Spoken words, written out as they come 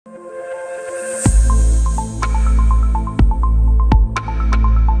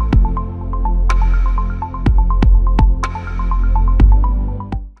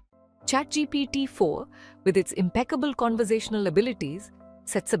ChatGPT-4, with its impeccable conversational abilities,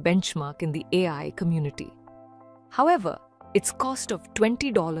 sets a benchmark in the AI community. However, its cost of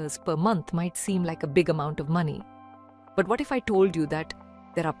 $20 per month might seem like a big amount of money. But what if I told you that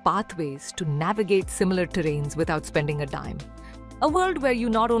there are pathways to navigate similar terrains without spending a dime? A world where you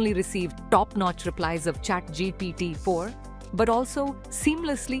not only receive top-notch replies of ChatGPT-4, but also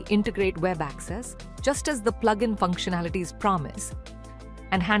seamlessly integrate web access, just as the plugin functionalities promise,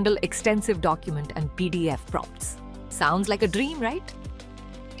 and handle extensive document and PDF prompts. Sounds like a dream, right?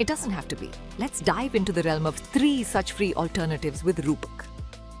 It doesn't have to be. Let's dive into the realm of 3 such free alternatives with Rupak.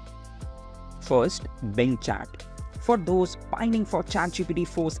 First, Bing Chat. For those pining for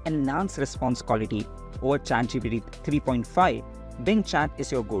ChatGPT-4's enhanced response quality over ChatGPT 3.5, Bing Chat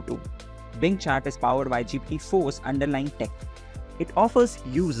is your go-to. Bing Chat is powered by GPT-4's underlying tech. It offers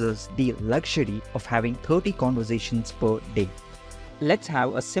users the luxury of having 30 conversations per day. Let's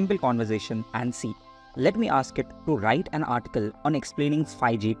have a simple conversation and see. Let me ask it to write an article on explaining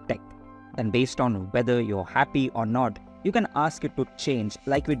 5G tech. Then based on whether you're happy or not, you can ask it to change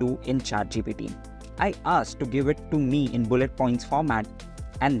like we do in ChatGPT. I asked to give it to me in bullet points format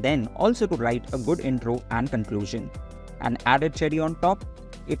and then also to write a good intro and conclusion. An added cherry on top,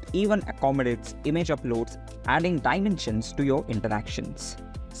 it even accommodates image uploads, adding dimensions to your interactions.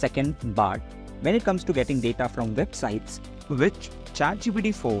 Second, Bard. When it comes to getting data from websites, which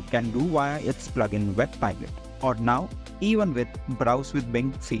ChatGPT-4 can do via its plugin WebPilot, or now even with Browse with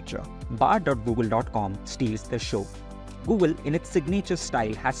Bing feature, Bard.google.com steals the show. Google, in its signature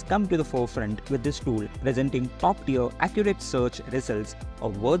style, has come to the forefront with this tool, presenting top-tier accurate search results, a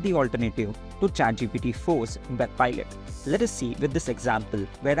worthy alternative to ChatGPT-4's WebPilot. Let us see with this example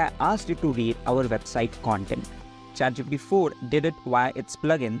where I asked it to read our website content. ChatGPT-4 did it via its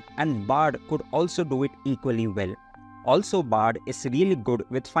plugin, and Bard could also do it equally well. Also, Bard is really good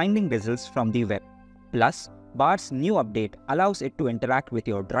with finding results from the web. Plus, Bard's new update allows it to interact with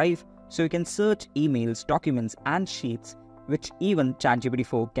your drive, so you can search emails, documents, and sheets, which even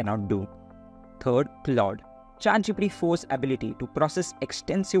ChatGPT-4 cannot do. Third, Claude. ChatGPT-4's ability to process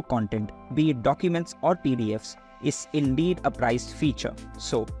extensive content, be it documents or PDFs, is indeed a prized feature.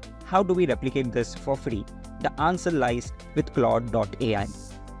 So, how do we replicate this for free? The answer lies with Claude.ai.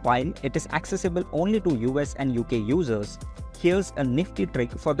 While it is accessible only to US and UK users, here's a nifty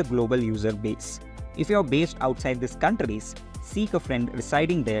trick for the global user base. If you're based outside these countries, seek a friend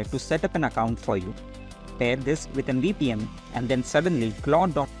residing there to set up an account for you. Pair this with an VPN and then suddenly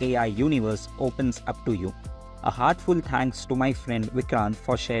Claude.ai universe opens up to you. A heartfelt thanks to my friend Vikrant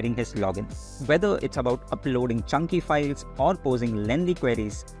for sharing his login. Whether it's about uploading chunky files or posing lengthy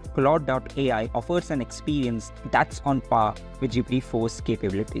queries, Claude.ai offers an experience that's on par with GPT-4's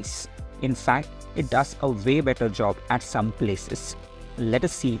capabilities. In fact, it does a way better job at some places. Let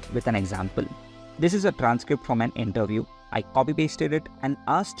us see with an example. This is a transcript from an interview. I copy-pasted it and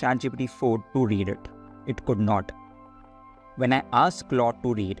asked ChatGPT-4 to read it. It could not. When I asked Claude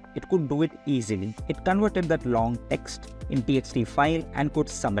to read, it could do it easily. It converted that long text in TXT file and could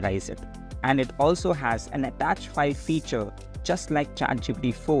summarize it. And it also has an attached file feature just like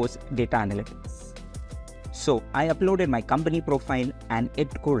ChatGPT-4's data analytics. So I uploaded my company profile and it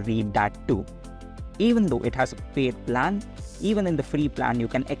could read that too. Even though it has a paid plan, even in the free plan you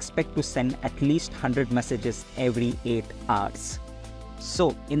can expect to send at least 100 messages every 8 hours.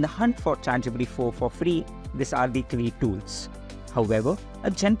 So in the hunt for ChatGPT-4 for free, these are the 3 tools. However,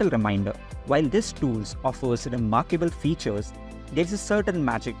 a gentle reminder, while this tool offers remarkable features, there is a certain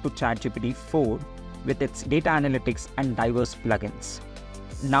magic to ChatGPT-4 with its data analytics and diverse plugins.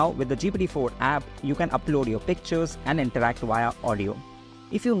 Now with the GPT-4 app, you can upload your pictures and interact via audio.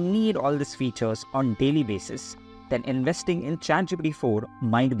 If you need all these features on daily basis, then investing in ChatGPT-4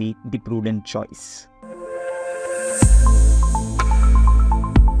 might be the prudent choice.